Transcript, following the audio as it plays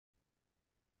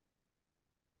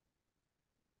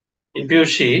if you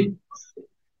see,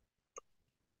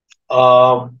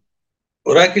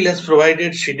 Oracle has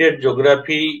provided seeded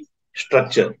geography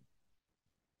structure.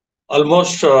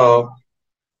 Almost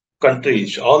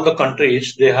countries, all the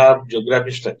countries, they have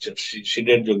geography structure,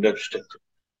 seeded geography structure.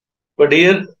 But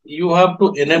here you have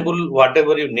to enable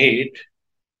whatever you need,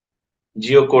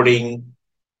 geocoding,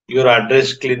 your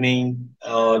address cleaning,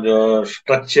 the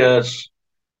structures,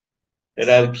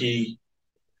 hierarchy.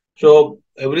 So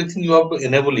everything you have to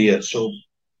enable here. So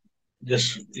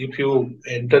just if you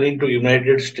enter into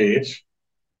United States,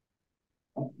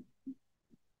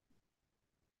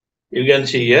 you can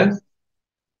see here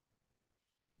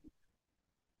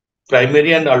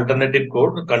primary and alternative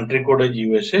code. Country code is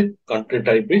USA. Country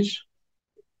type is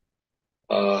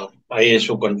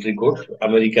ISO country code,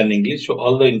 American English. So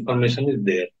all the information is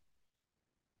there.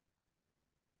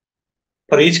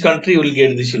 For each country, you will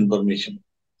get this information.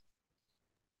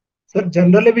 Sir,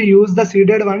 generally we use the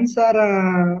seeded ones,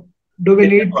 or do we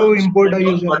need to import a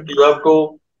user? But you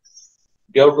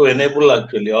have to enable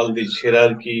actually all this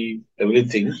hierarchy,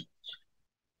 everything.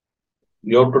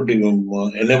 You have to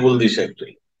enable this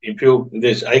actually. If you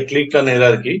I clicked on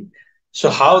hierarchy. So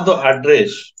how the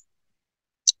address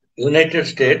United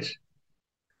States,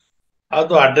 how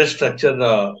the address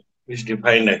structure is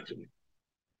defined actually.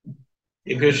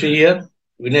 If you see here,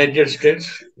 United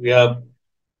States, we have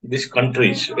these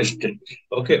countries, states.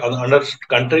 Okay, under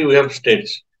country we have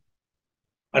states,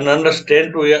 and under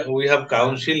state we have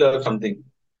council or something.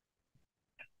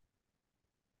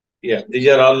 Yeah, these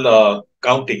are all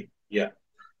county. Yeah.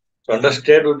 So under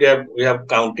state we have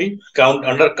county.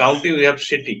 Under county we have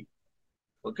city.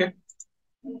 Okay.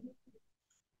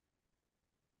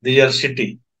 These are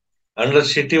city. Under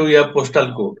city we have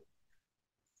postal code.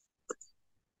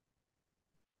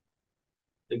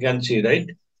 You can see, right?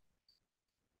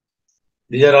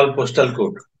 These are all postal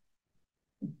code.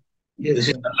 Yes, this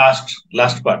is the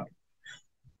last part.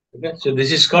 Okay. So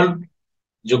this is called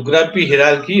geography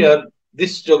hierarchy, or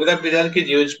this geography hierarchy is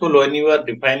useful when you are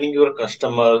defining your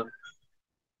customer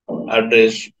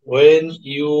address. When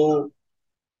your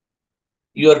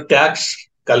tax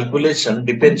calculation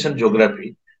depends on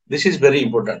geography. This is very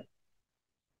important.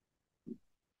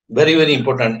 Very, very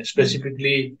important,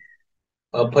 specifically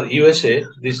for USA.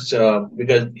 This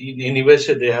because in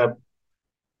USA they have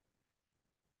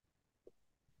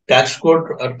tax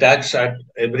code or tax at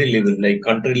every level, like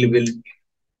country level,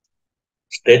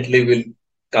 state level,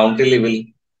 county level,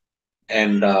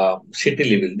 and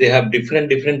city level. They have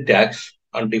different tax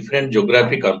on different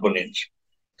geography components.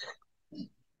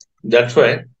 That's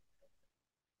why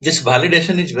this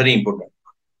validation is very important.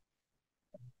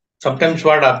 Sometimes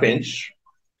what happens,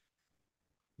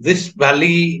 this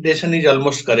validation is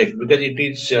almost correct because it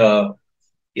is a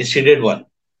seeded one.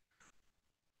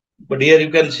 But here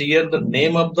you can see here the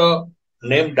name of the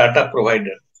name data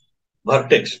provider,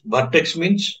 Vertex. Vertex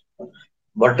means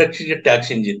Vertex is a tax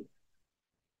engine.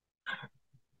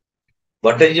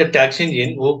 Vertex is a tax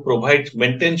engine who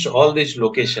maintains all these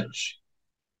locations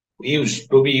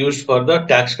to be used for the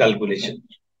tax calculation.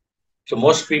 So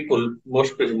most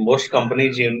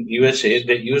companies in USA,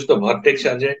 they use the Vertex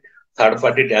as a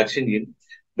third-party tax engine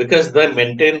because they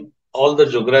maintain all the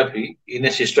geography in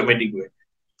a systematic way.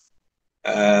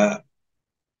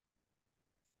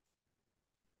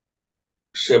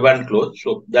 Save and close.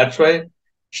 So that's why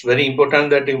it's very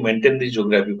important that you maintain the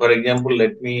geography. For example,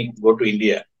 let me go to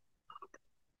India.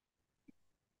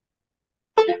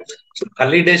 So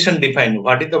validation defined.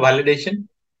 What is the validation?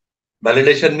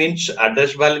 Validation means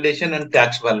address validation and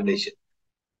tax validation.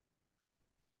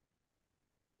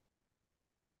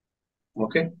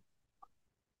 Okay.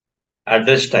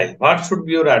 Address style. What should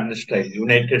be your address style?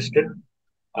 United States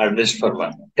address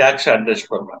format, tax address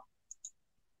format.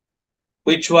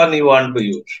 Which one you want to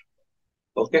use?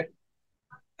 Okay.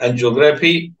 And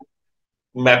geography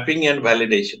mapping and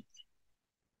validation.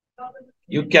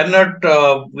 You cannot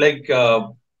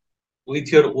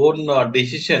with your own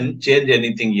decision change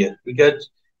anything here because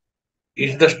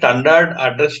it's the standard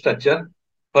address structure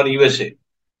for USA.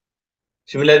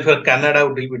 Similarly, for Canada, it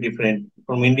will be different.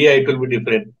 From India, it will be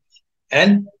different.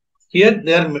 And here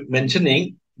they are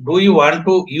mentioning, do you want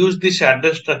to use this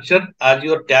address structure as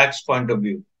your tax point of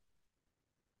view?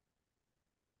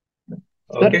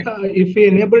 Okay. If we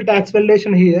enable tax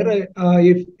validation here,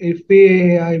 if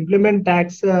we implement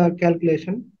tax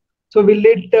calculation, so will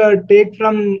it take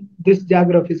from this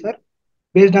geography, sir,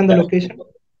 based on the location?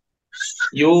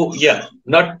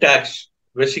 Not tax.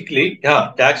 Basically,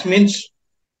 tax means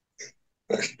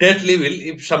state level.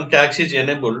 If some tax is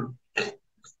enabled,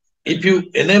 if you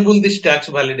enable this tax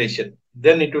validation,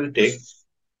 then it will take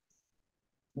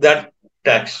that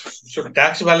tax. So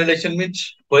tax validation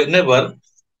means whenever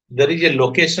there is a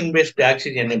location-based tax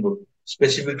is enabled,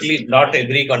 specifically not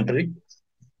every country.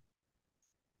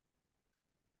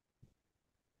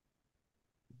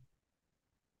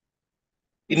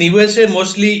 In USA,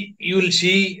 mostly you will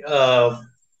see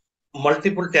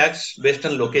multiple tax based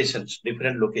on locations,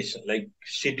 different locations like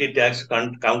city tax,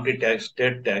 county tax,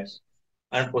 state tax,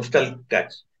 and postal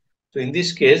tax. So in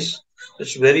this case,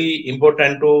 it's very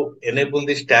important to enable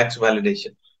this tax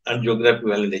validation and geography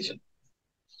validation.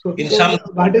 So, In some,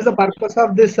 what is the purpose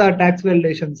of this tax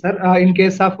validation, sir? In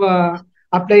case of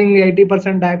applying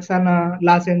 80% tax on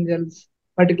Los Angeles,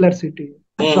 particular city.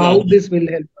 So, how this will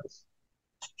help us?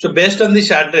 So based on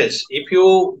this address, if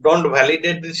you don't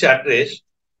validate this address,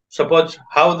 suppose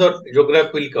how the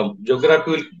geography will come.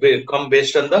 Geography will come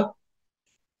based on the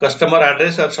customer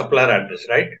address or supplier address,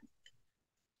 right?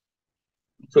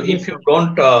 So yes, if you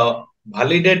don't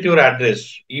validate your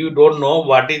address, you don't know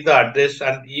what is the address,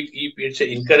 and if it's an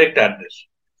incorrect address,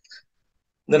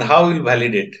 then how will you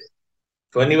validate?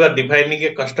 So when you are defining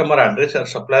a customer address or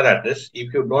supplier address,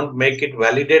 if you don't make it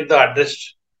validate the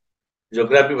address,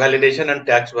 geography validation and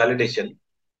tax validation,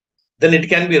 then it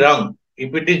can be wrong.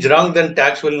 If it is wrong, then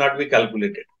tax will not be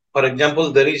calculated. For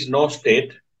example, there is no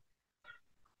state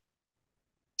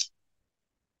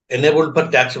enabled for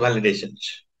tax validations.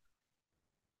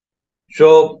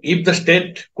 So if the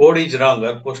state code is wrong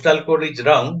or postal code is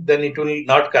wrong, then it will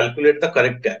not calculate the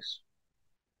correct tax.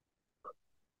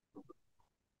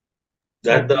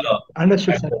 That's the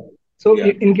understood, sir. So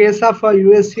yeah, in case of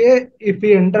USA, if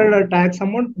we enter a tax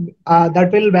amount,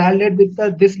 that will validate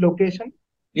with this location.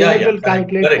 Yeah, it will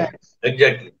calculate correct. Tax.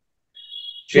 Exactly.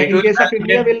 So yeah, in case of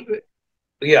India,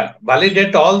 will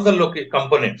validate all the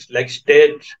components like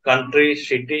state, country,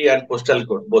 city, and postal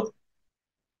code both.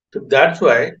 So that's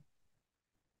why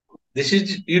this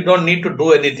is, you don't need to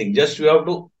do anything. Just you have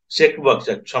to check box.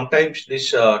 Sometimes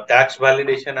this tax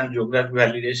validation and geography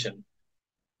validation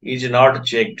is not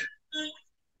checked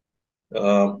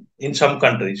in some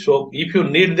countries. So if you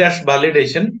need that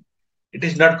validation, it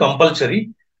is not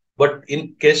compulsory. But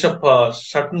in case of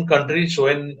certain countries,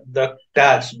 when the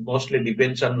tax mostly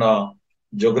depends on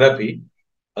geography,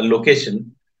 a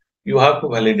location, you have to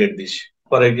validate this.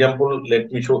 For example, let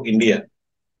me show India.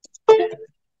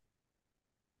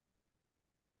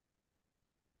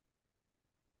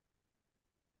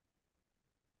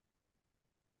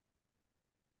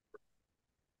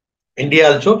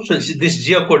 India also. So this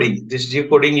geocoding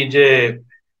is a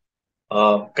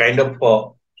kind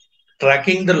of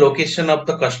tracking the location of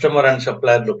the customer and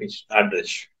supplier location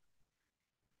address.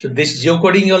 So this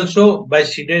geocoding also by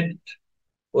seeded,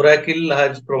 Oracle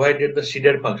has provided the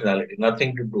seeded functionality,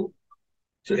 nothing to do.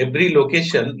 So every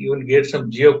location you will get some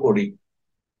geocoding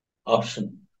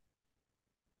option.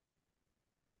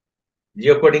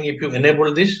 Geocoding, if you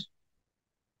enable this,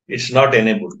 it's not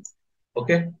enabled.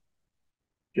 Okay.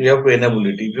 So you have to enable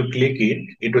it. If you click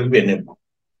it, it will be enabled.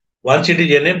 Once it is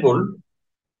enabled,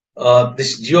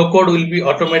 this geocode will be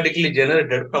automatically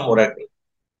generated from Oracle.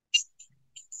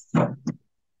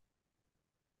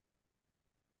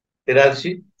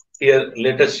 Hierarchy. Here,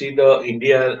 let us see the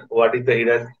India. What is the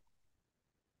hierarchy?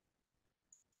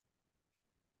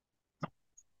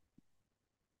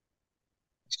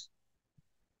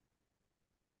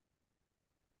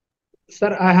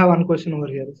 Sir, I have one question over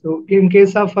here. So, in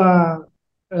case of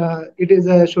it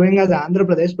is showing as Andhra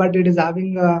Pradesh, but it is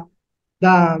having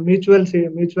the mutual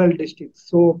districts.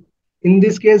 So, in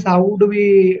this case, how do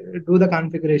we do the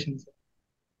configurations?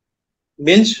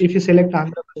 Means if you select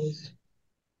Andhra Pradesh.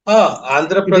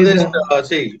 Andhra Pradesh.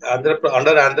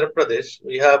 Under Andhra Pradesh,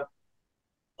 we have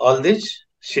all this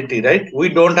city, right? We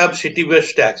don't have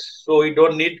city-based tax, so we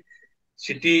don't need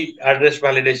city address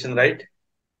validation, right?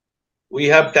 We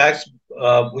have tax.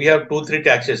 We have 2-3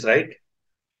 taxes, right?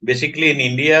 Basically, in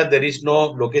India, there is no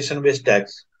location-based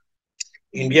tax.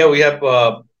 India, we have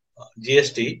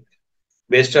GST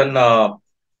based on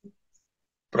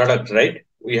product, right?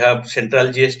 We have central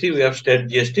GST, we have state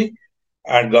GST,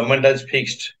 and government has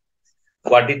fixed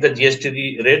what is the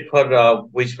GST rate for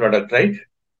which product, right?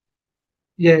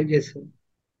 Yeah, yes, sir.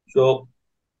 So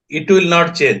it will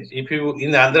not change. If you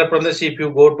in Andhra Pradesh, if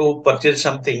you go to purchase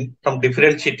something from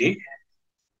different city,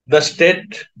 the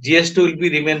state GST will be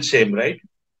remain same, right?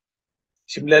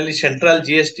 Similarly, central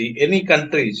GST, any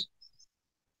countries,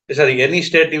 sorry, any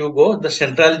state you go, the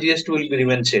central GST will be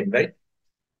remain same, right?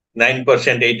 9%,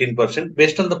 18%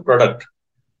 based on the product.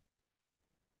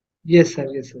 Yes, sir.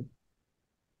 Yes, sir.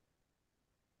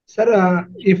 Sir,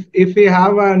 if we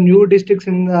have new districts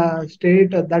in the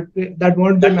state, that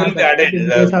won't be added.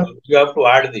 You have to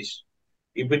add this.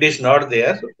 If it is not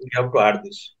there, we have to add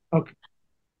this. Okay.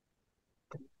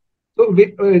 So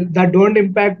that don't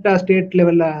impact state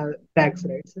level tax,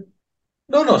 right, sir?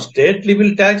 No, state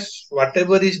level tax,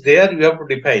 whatever is there, you have to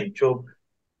define. So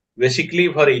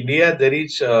basically for India, there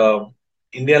is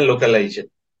Indian localization.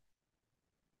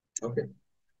 Okay.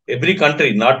 Every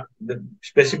country, not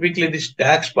specifically this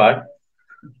tax part,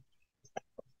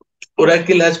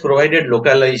 Oracle has provided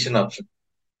localization option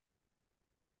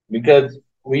because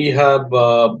we have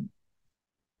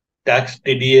tax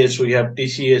TDS, we have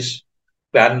TCS,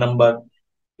 PAN number,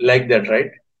 like that,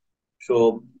 right?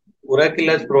 So Oracle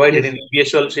has provided in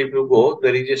EBS also, if you go,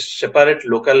 there is a separate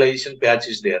localization patch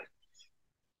is there.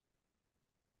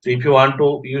 So if you want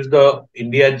to use the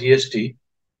India GST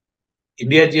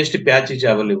patch is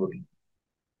available.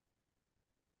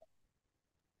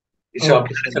 It's a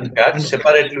patch,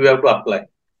 separately we have to apply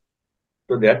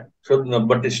to that. So,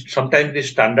 but sometimes the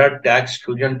standard tax,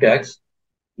 fusion tax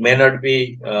may not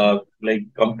be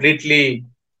like completely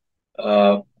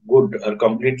good or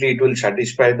completely it will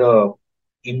satisfy the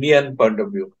Indian point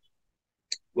of view.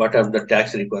 What are the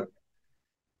tax requirements?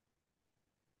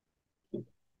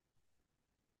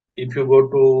 If you go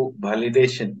to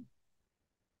validation,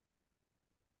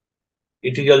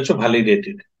 it is also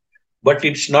validated, but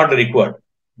it's not required.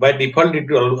 By default, it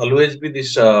will always be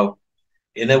this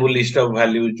enable list of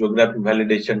values, geography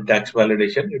validation, tax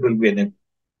validation. It will be enabled.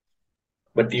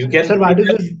 But you can. Sir, what is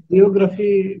this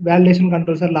geography validation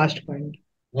control? Sir, last point.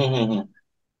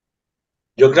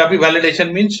 Geography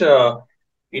validation means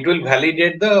it will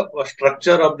validate the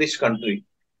structure of this country.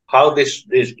 How this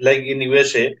like in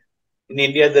USA, in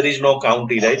India there is no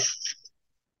county, right?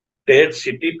 State,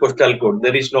 city, postal code.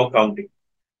 There is no county.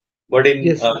 But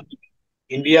in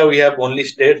India we have only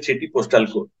state, city, postal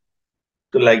code.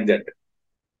 So like that.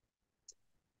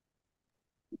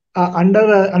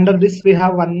 Under this we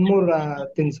have one more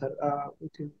thing, sir,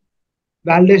 which is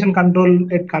validation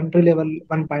control at country level.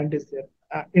 One point is there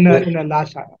in a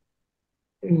last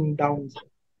in down.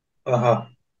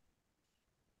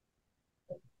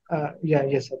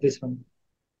 Yes, sir, this one.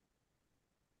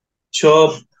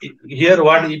 So here,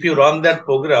 what if you run that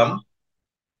program?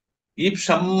 If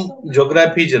some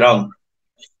geography is wrong,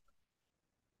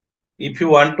 if you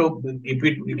want to, if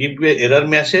it give you an error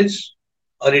message,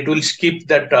 or it will skip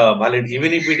that valid,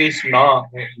 even if it is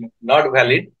not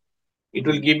valid, it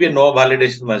will give you no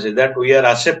validation message that we are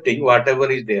accepting whatever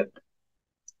is there.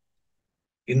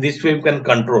 In this way, you can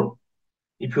control.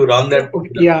 If you run that,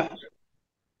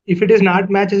 if it is not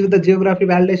matches with the geography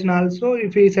validation also,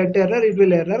 if we set error, it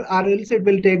will error, or else it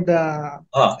will take the.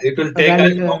 It will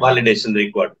take no validation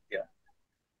required. Yeah.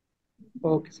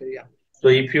 Okay, sir. Yeah. So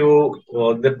if you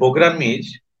the program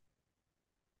is.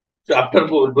 So after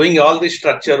doing all this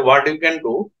structure, what you can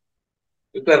do,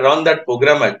 you can run that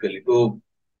program actually to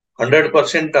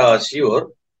 100%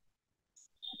 sure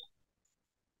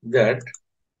that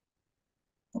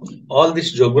all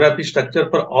this geography structure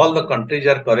for all the countries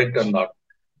are correct or not.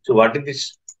 So what is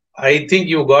this? I think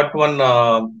you got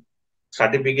one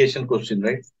certification question,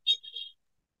 right?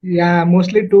 Yeah,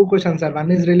 mostly two questions, sir.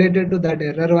 One is related to that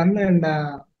error one, and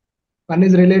one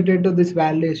is related to this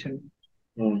validation.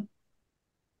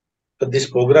 So this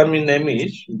programming name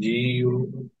is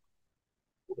GU.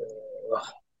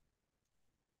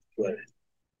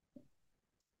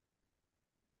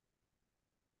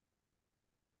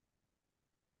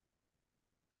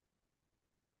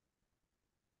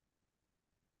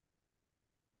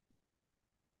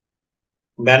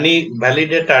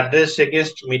 Validate address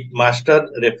against master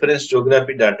reference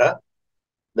geography data.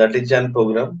 That is an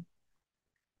program.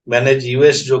 Manage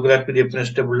US geography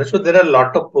reference table. So there are a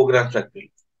lot of programs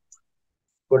actually.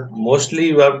 But mostly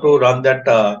you have to run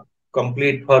that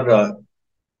complete for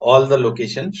all the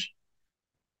locations.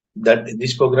 That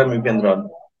this program you can run.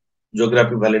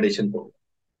 Geography validation program.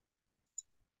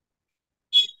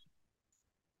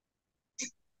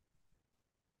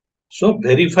 So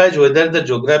verifies whether the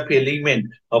geography element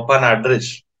of an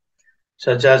address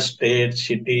such as state,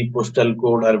 city, postal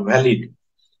code are valid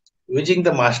using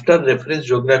the master reference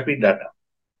geography data.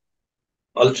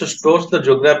 Also stores the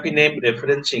geography name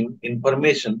referencing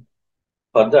information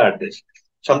for the address.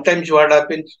 Sometimes what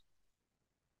happens,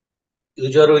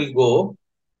 user will go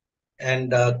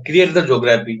and create the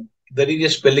geography. There is a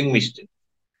spelling mistake.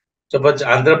 Suppose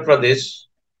Andhra Pradesh,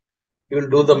 you will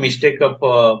do the mistake of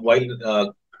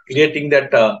while creating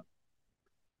that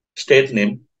state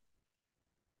name.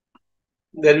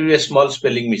 There will be a small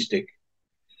spelling mistake.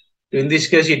 In this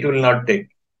case, it will not take.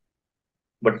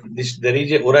 But there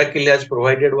is a Oracle has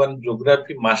provided one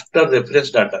geography master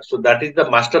reference data. So that is the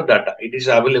master data. It is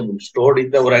available, stored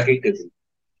in the Oracle table.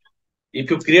 If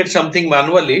you create something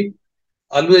manually,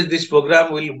 always this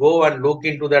program will go and look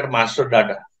into that master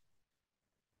data.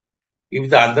 If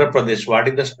the Andhra Pradesh, what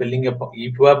is the spelling of,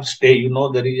 if you have state,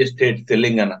 there is a state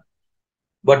Telangana.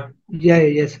 But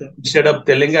yes, sir. Instead of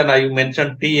Telangana, you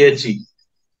mentioned THE.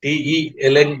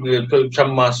 TELN,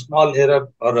 some small error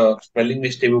or a spelling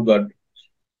mistake you got.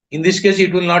 In this case,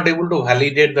 it will not able to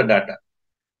validate the data.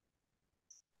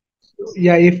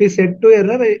 Yeah, if we set to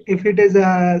error, if it is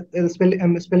a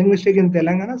spelling mistake in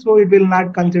Telangana, so it will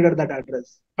not consider that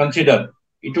address. Consider.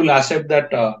 It will accept that,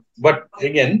 but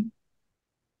again,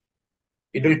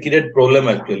 it will create problem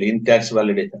actually in tax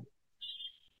validation.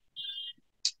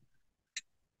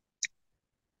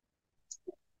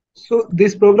 So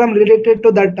this program related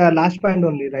to that last point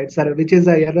only, right, sir? Which is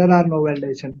a error or no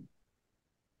validation.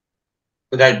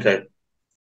 Right.